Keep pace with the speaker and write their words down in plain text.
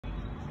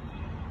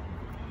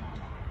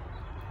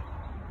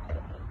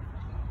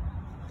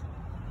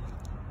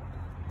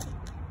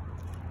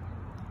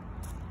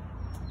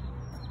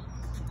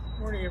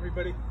morning,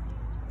 everybody.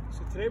 So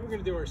today we're going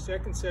to do our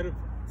second set of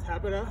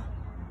Tabata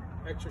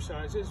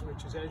exercises,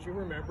 which is, as you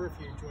remember, if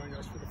you joined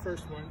us for the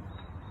first one,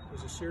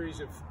 was a series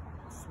of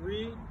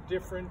 3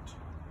 different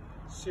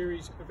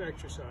series of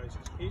exercises.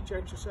 Each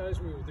exercise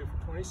we will do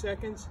for 20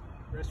 seconds,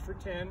 rest for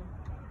 10,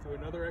 do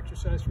another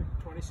exercise for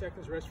 20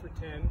 seconds, rest for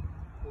 10.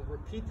 We'll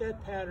repeat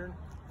that pattern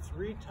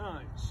 3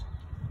 times.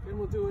 Then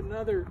we'll do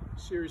another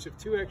series of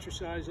 2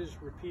 exercises,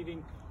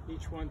 repeating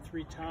each one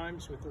 3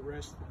 times with the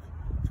rest of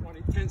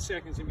 10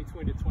 seconds in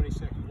between the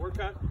 20-second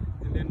workout.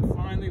 And then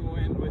finally we'll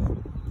end with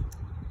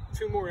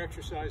 2 more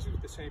exercises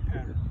with the same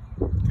pattern.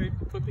 Okay,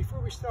 but before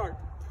we start,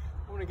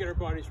 I want to get our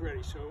bodies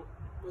ready. So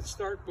let's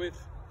start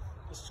with,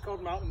 this is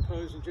called mountain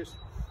pose, and just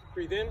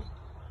breathe in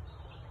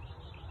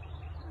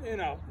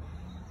and out.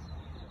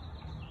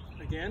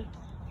 Again.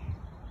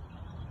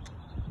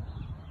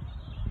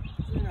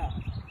 And out.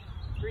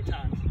 3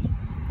 times.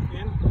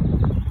 In.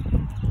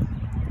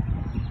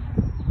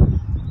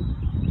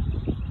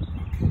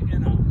 Okay,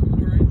 and out.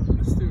 Alright,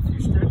 let's do a few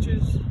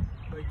stretches.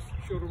 Legs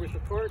shoulder width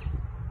apart.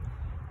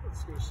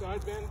 Let's do a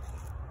side bend.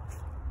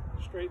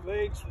 Straight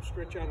legs. We'll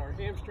stretch out our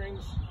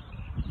hamstrings.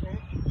 Okay,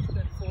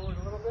 bend forward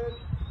a little bit.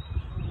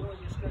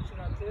 You're stretching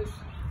out this.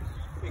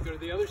 Okay, go to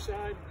the other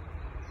side.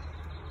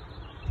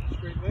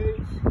 Straight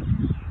legs.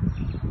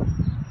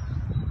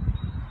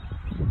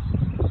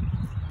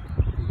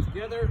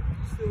 Together.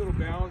 Let's do a little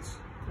balance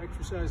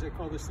exercise. I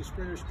call this the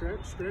sprinter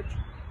stretch.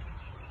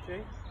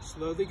 Okay,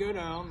 slowly go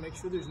down. Make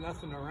sure there's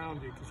nothing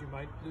around you because you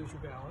might lose your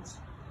balance.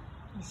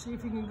 And see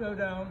if you can go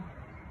down,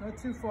 not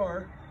too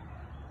far.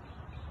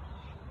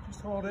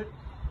 Just hold it.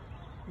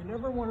 You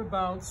never want to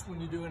bounce when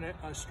you're doing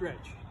a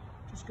stretch.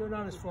 Just go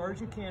down as far as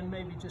you can,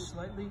 maybe just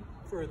slightly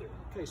further.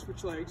 Okay,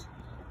 switch legs.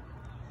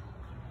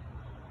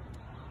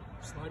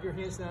 Slide your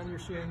hands down your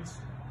shins.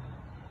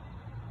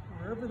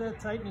 Wherever that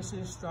tightness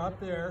is, stop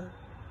there.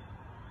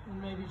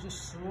 And maybe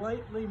just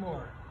slightly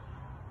more.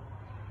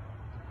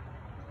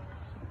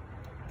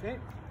 Okay,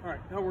 all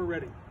right, now we're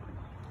ready.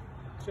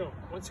 So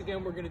once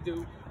again, we're going to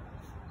do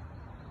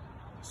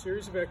a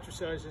series of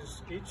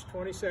exercises, each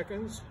 20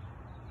 seconds.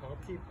 I'll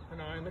keep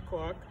an eye on the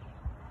clock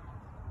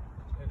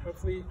and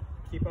hopefully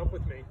keep up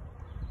with me.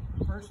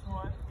 First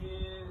one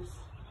is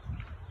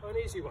an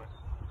easy one,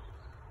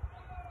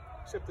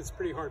 except it's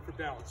pretty hard for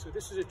balance. So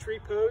this is a tree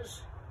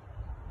pose.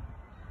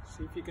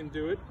 See if you can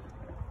do it.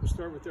 We'll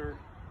start with our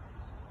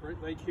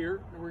right leg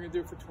here, and we're going to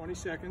do it for 20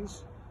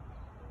 seconds.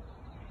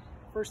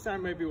 First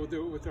time maybe we'll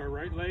do it with our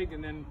right leg,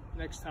 and then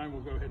next time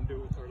we'll go ahead and do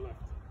it with our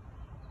left.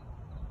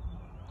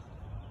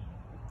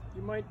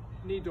 You might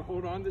need to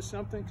hold on to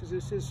something because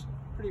this is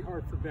pretty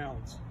hard for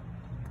balance.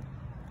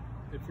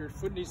 If your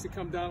foot needs to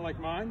come down like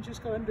mine,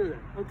 just go ahead and do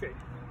that. Okay,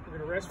 we're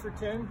going to rest for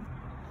 10. And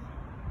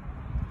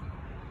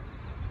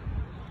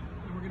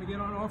we're going to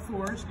get on all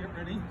fours. Get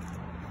ready.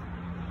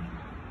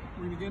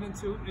 We're going to get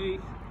into a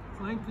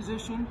plank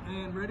position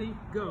and ready,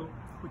 go.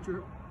 Put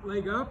your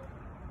leg up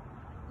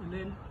and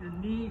then your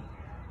knee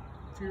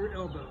to your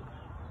elbow.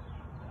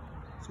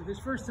 So this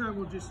first time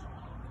we'll just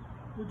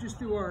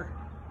do our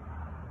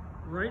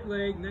right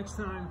leg. Next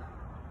time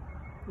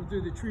we'll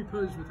do the tree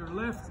pose with our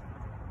left,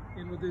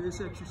 and we'll do this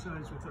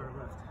exercise with our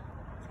left.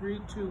 3,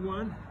 2,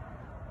 1.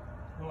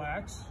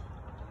 Relax.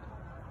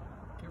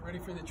 Get ready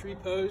for the tree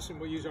pose, and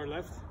we'll use our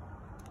left.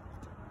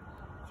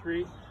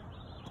 3,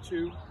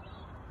 2,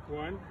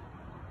 1.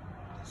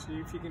 See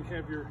if you can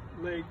have your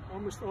leg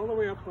almost all the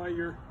way up by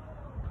your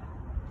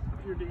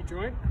knee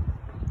joint.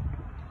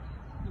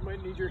 You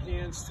might need your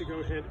hands to go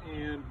ahead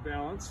and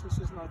balance. This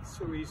is not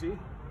so easy,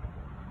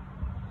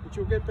 but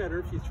you'll get better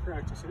if you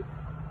practice it.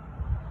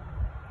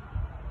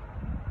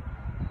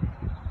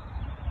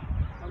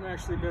 I'm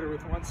actually better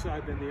with one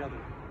side than the other.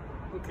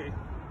 Okay,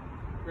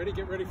 ready?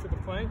 Get ready for the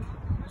plank.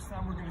 This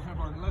time we're going to have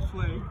our left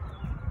leg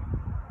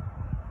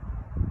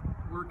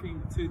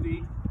working to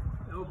the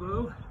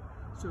elbow.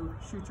 So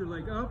shoot your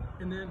leg up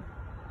and then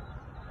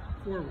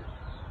forward.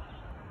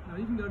 Now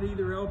you can go to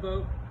either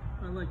elbow.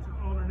 I like to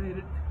alternate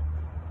it.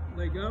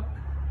 Leg up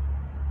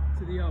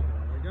to the elbow.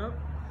 Leg up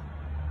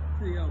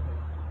to the elbow.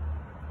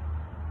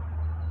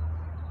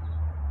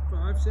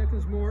 5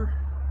 seconds more.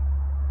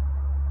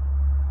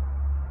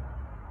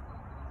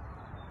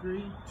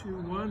 3, 2,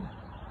 1.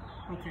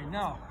 Okay,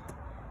 now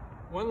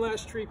one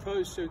last tree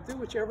pose. So do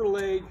whichever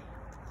leg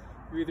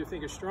you either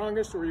think is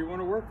strongest or you want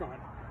to work on.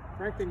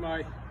 Frankly,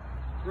 my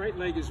right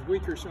leg is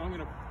weaker, so I'm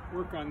going to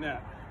work on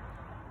that.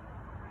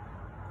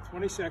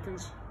 20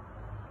 seconds.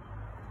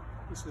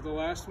 This is the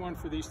last one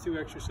for these 2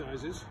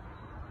 exercises.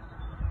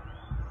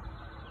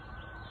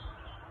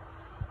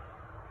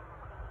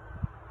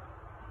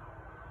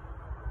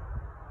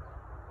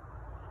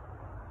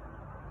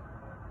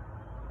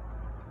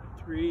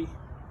 Three,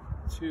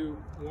 2,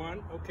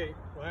 1. Okay,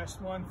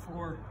 last one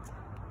for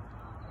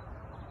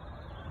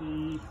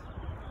the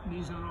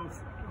knees on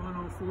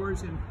all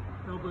fours and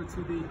elbow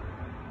to the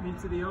knee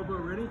to the elbow.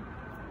 Ready?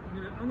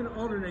 I'm gonna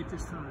alternate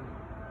this time.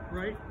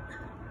 Right,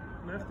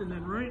 left, and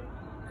then right.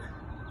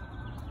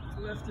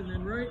 Left and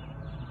then right.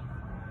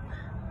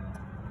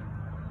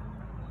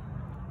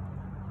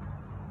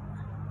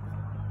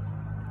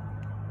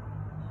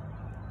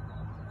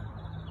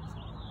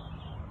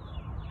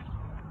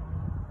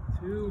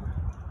 2,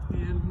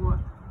 and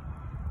 1.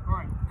 All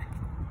right,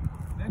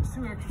 next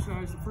two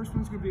exercises. The first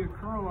one's going to be a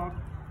curl up,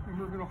 and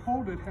we're going to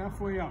hold it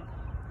halfway up.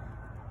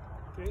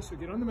 Okay, so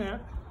get on the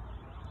mat,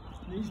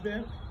 knees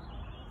bent,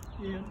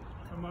 and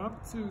come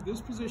up to this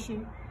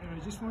position, and I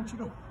just want you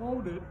to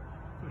hold it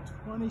for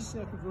 20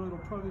 seconds. Well, it'll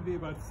probably be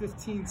about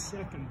 15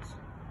 seconds.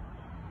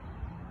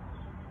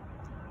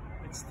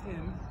 It's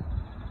 10.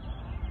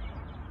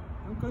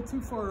 Don't go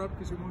too far up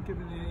because it won't give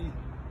it any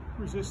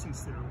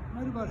resistance there.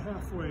 Right about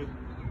halfway.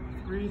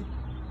 3,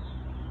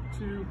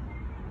 2,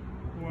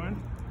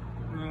 1.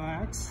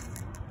 Relax.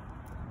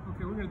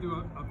 Okay, we're going to do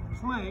a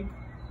plank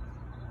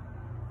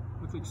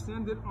with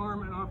extended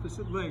arm and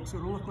opposite leg, so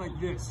it'll look like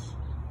this.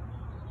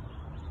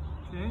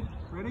 Okay,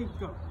 ready?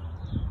 Go.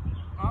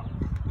 Up.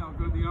 Now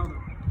go the other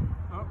way.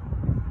 Up.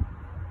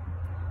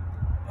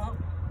 Up.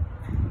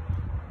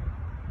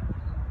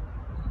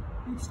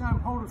 Each time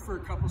hold it for a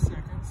couple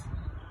seconds.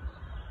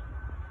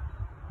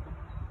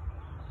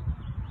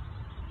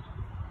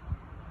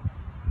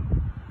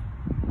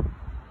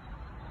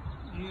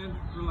 And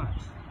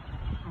relax.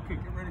 Okay,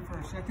 get ready for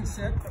our second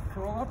set of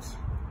curl-ups.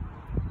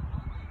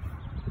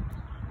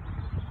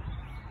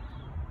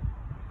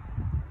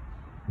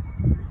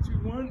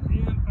 One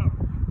and up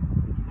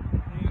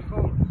and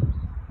hold.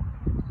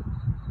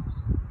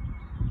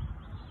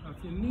 Now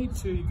if you need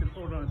to, you can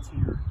hold on to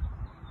your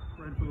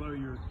right below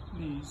your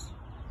knees.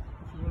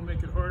 If you want to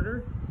make it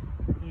harder,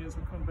 hands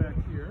will come back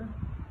here.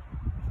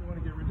 If you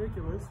want to get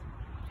ridiculous,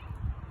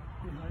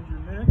 behind your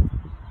neck.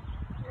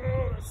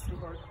 Oh, that's too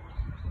hard.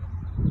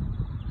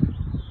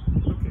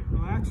 Okay,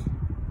 relax.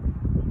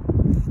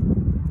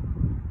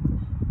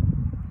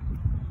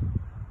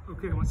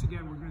 Okay, once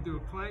again, we're going to do a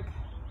plank.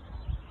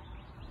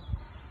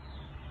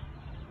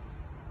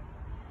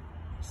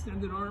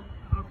 Extended arm,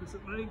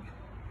 opposite leg.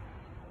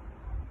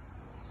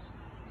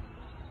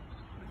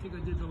 I think I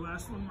did the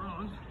last one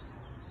wrong.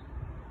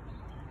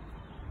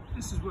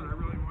 This is what I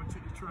really want you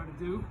to try to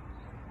do.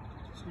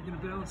 So you're going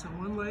to balance on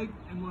one leg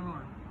and one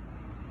arm.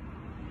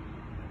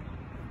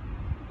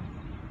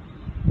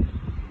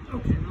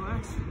 Okay,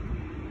 relax.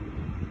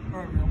 All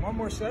right, we're going to one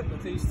more set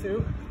with these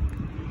two.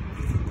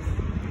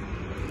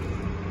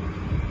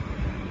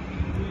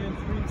 And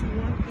 3, 2,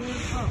 1,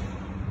 and up.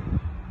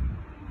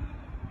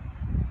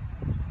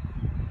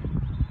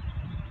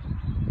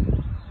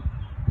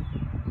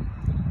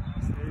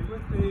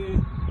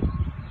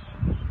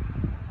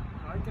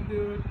 I can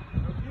do it. I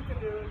hope you can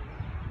do it.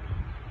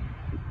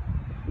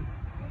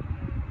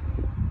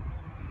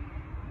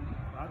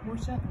 5 more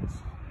seconds.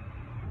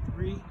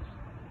 3,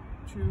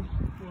 2,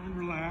 1,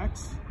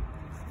 relax.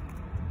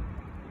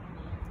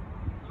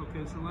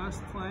 Okay, so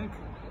last plank,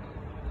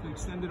 the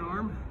extended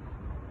arm.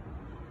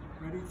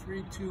 Ready,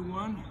 3, 2,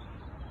 1.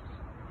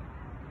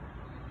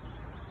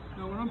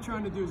 Now what I'm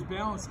trying to do is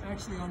balance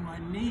actually on my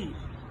knee.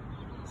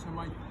 So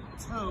my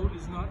toe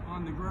is not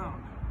on the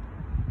ground.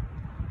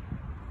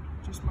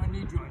 Just my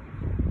knee joint.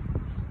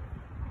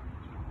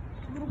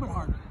 A little bit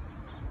harder.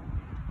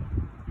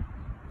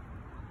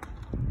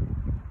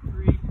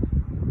 3,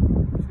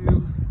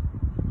 2,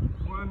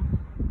 1.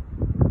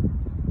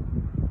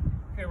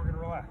 Okay, we're gonna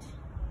relax.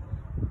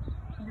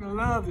 You're gonna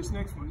love this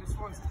next one. This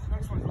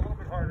next one's a little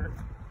bit harder.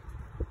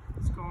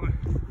 It's called a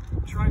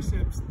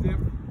triceps dip.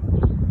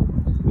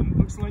 And it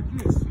looks like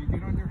this. So you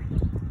get under,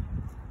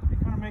 you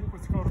kind of make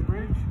what's called a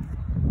bridge.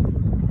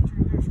 What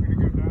you're gonna do is you're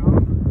gonna go down,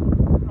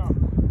 up.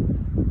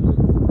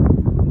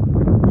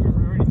 Okay,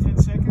 we're already 10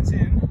 seconds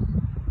in.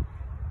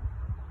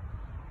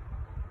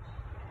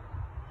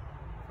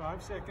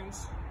 5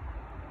 seconds.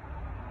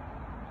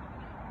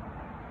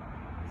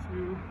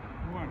 2,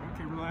 1.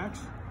 Okay, relax.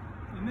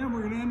 And then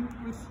we're gonna end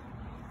with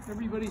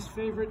everybody's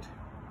favorite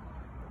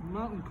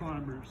mountain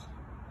climbers.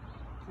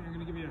 So I'm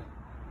gonna give you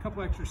a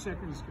couple extra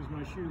seconds because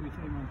my shoe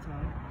became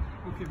untied.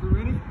 Okay, we're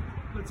ready?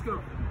 Let's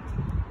go.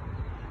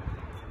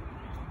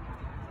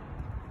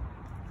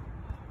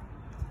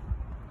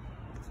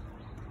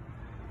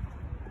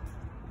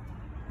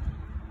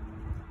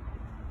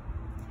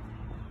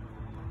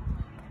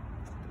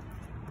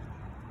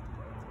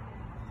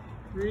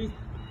 Three,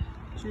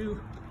 2,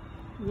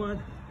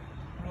 1,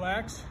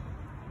 relax.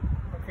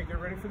 Okay, get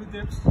ready for the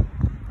dips. You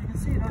can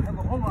see you don't have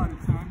a whole lot of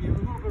time. You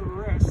have a little bit of a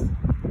rest,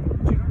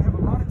 but you don't have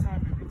a lot of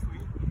time in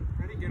between.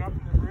 Ready? Get up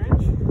in the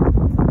bridge.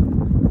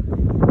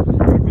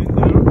 Bend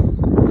down.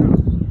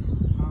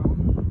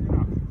 And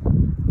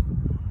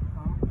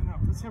up. And up.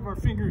 Let's have our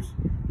fingers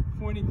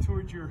pointing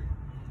towards your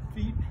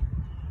feet.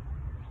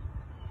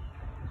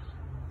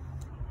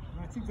 And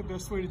I think the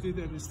best way to do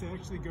that is to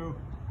actually go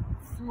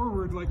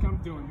forward like I'm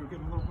doing. You'll get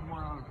a little bit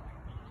more out of it.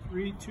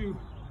 3, 2,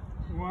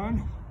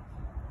 1.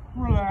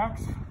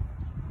 Relax.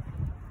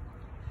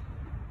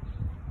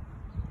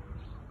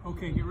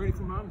 Okay, get ready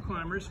for mountain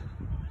climbers.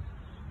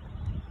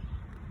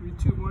 3,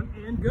 2, 1,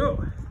 and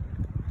go.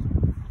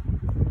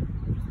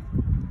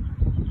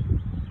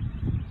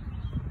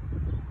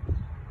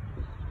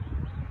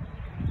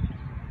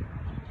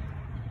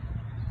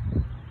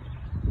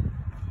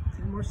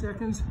 More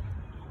seconds.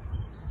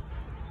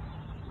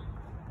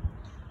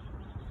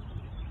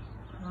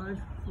 5,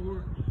 5,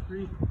 4,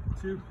 3,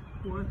 2,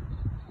 1.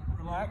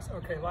 Relax.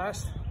 Okay,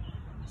 last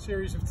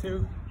series of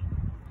 2.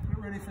 Get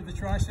ready for the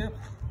tricep.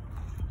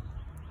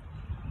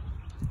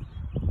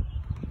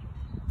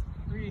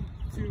 3,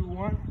 2,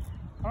 1.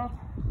 Up.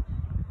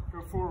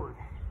 Go forward.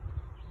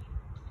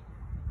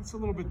 It's a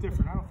little bit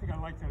different. I don't think I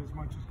like that as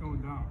much as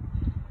going down.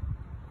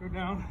 Go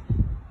down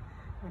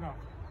and up.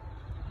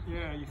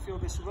 Yeah, you feel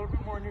this a little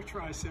bit more in your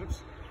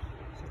triceps.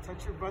 So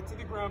touch your butt to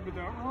the ground, but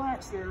don't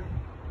relax there.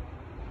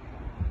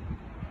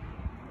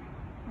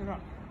 And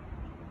up.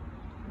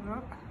 And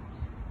up.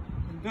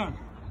 And done.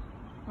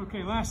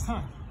 Okay, last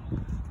time.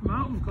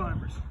 Mountain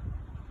climbers.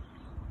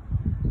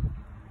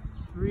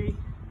 3,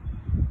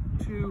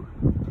 2,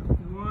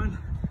 1.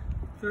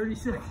 30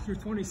 seconds or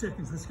 20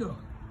 seconds. Let's go.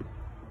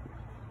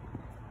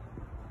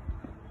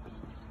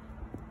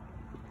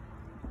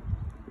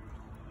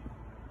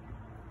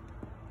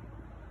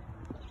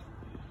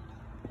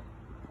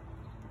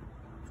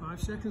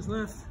 Five seconds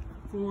left.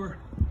 4,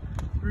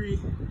 3,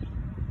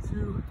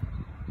 2,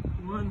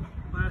 1.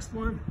 Last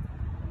one.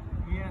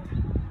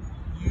 And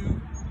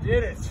you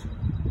did it.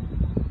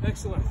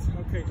 Excellent.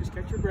 Okay, just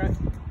catch your breath.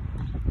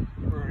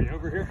 Where are you?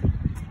 Over here?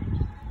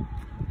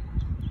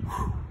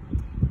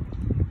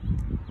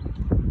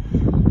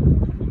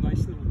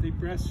 Nice little deep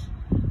breaths.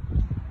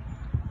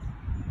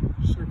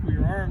 Circle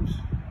your arms.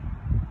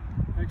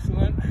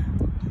 Excellent.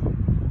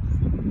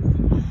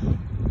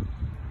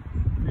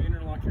 Okay,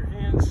 interlock your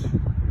hands.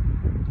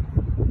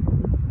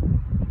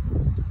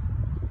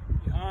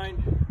 Behind,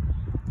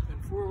 then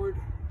forward.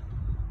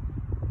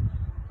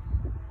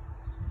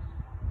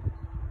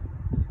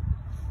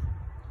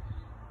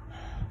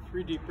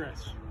 Three deep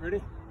breaths.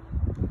 Ready?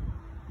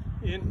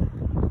 In.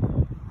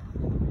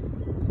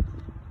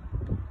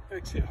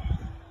 Exhale.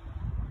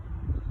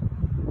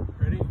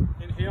 Ready?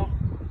 Inhale.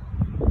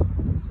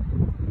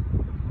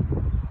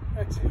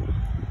 Exhale.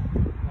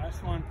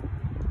 Last one.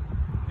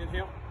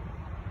 Inhale.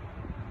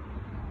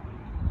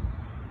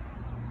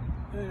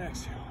 And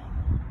exhale.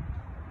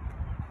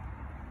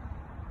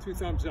 2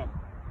 thumbs up.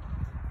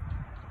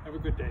 Have a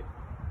good day.